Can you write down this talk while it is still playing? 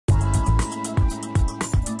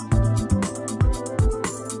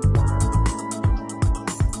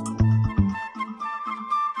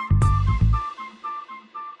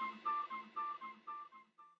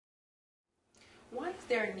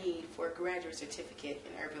graduate certificate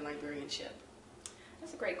in urban librarianship?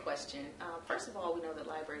 That's a great question. First of all, we know that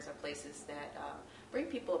libraries are places that bring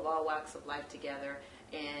people of all walks of life together,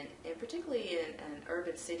 and particularly in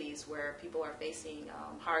urban cities where people are facing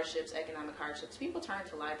hardships, economic hardships, people turn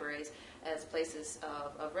to libraries as places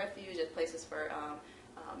of refuge, as places for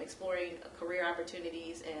exploring career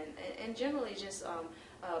opportunities, and generally just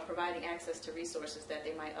providing access to resources that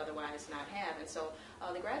they might otherwise not have. And so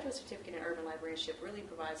the graduate certificate in urban librarianship really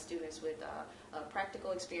provides students with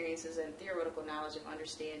practical experiences and theoretical knowledge of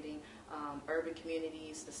understanding urban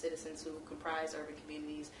communities, the citizens who comprise urban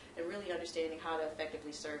communities, and really understanding how to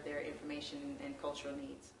effectively serve their information and cultural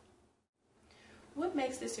needs. What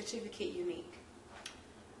makes this certificate unique?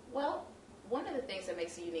 Well, one of the things that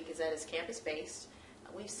makes it unique is that it's campus-based.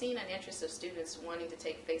 We've seen an interest of students wanting to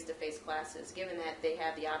take face-to-face classes, given that they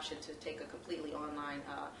have the option to take a completely online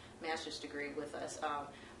master's degree with us.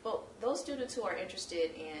 But those students who are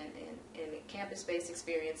interested in campus-based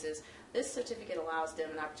experiences, this certificate allows them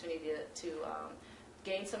an opportunity to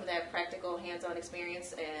gain some of that practical hands-on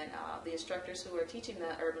experience, and the instructors who are teaching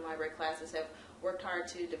the urban library classes have worked hard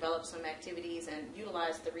to develop some activities and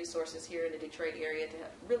utilize the resources here in the Detroit area to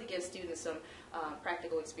really give students some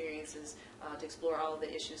practical experiences to explore all of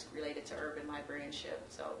the issues related to urban librarianship.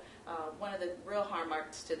 So one of the real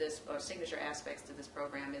hallmarks to this, or signature aspects to this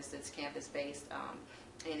program, is that it's campus-based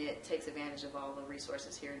and it takes advantage of all the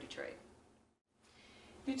resources here in Detroit.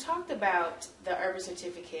 You talked about the urban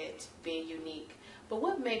certificate being unique, but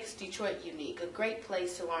what makes Detroit unique, a great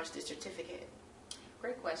place to launch this certificate?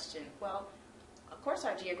 Great question. Well, of course,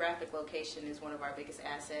 our geographic location is one of our biggest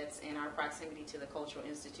assets, and our proximity to the cultural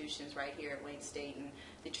institutions right here at Wayne State, and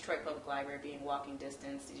the Detroit Public Library being walking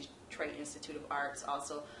distance, the Detroit Institute of Arts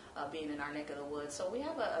also being in our neck of the woods. So we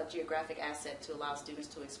have a geographic asset to allow students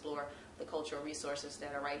to explore the cultural resources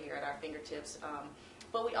that are right here at our fingertips.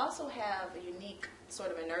 But we also have a unique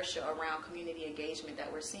sort of inertia around community engagement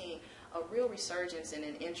that we're seeing a real resurgence and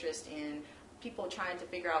an interest in people trying to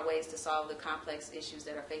figure out ways to solve the complex issues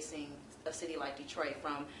that are facing a city like Detroit,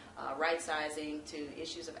 from right-sizing to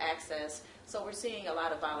issues of access. So we're seeing a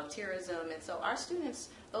lot of volunteerism, and so our students,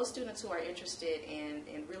 those students who are interested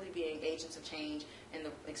in really being agents of change and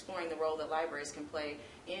exploring the role that libraries can play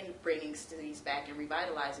in bringing cities back and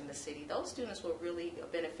revitalizing the city, those students will really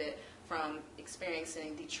benefit from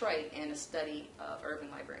experiencing Detroit and a study of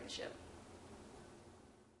urban librarianship.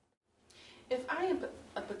 If I am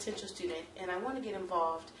a potential student and I want to get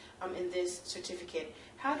involved in this certificate,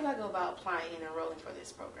 how do I go about applying and enrolling for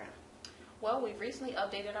this program? Well, we've recently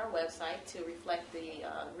updated our website to reflect the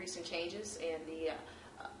recent changes, and the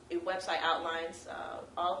website outlines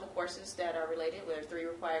all of the courses that are related. There are 3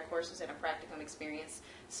 required courses and a practicum experience.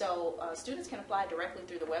 So students can apply directly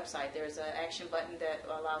through the website. There's an action button that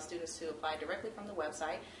allows students to apply directly from the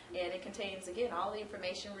website, and it contains, again, all the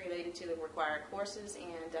information related to the required courses,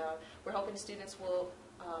 and we're hoping students will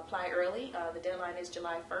apply early. The deadline is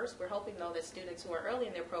July 1st. We're hoping, though, that students who are early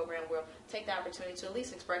in their program will take the opportunity to at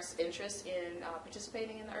least express interest in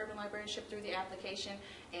participating in the urban librarianship through the application,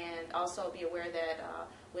 and also be aware that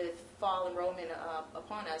with fall enrollment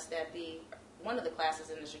upon us, that one of the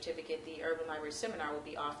classes in the certificate, the Urban Library Seminar, will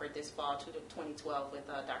be offered this fall, 2012, with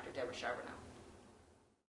Dr. Deborah Charbonneau.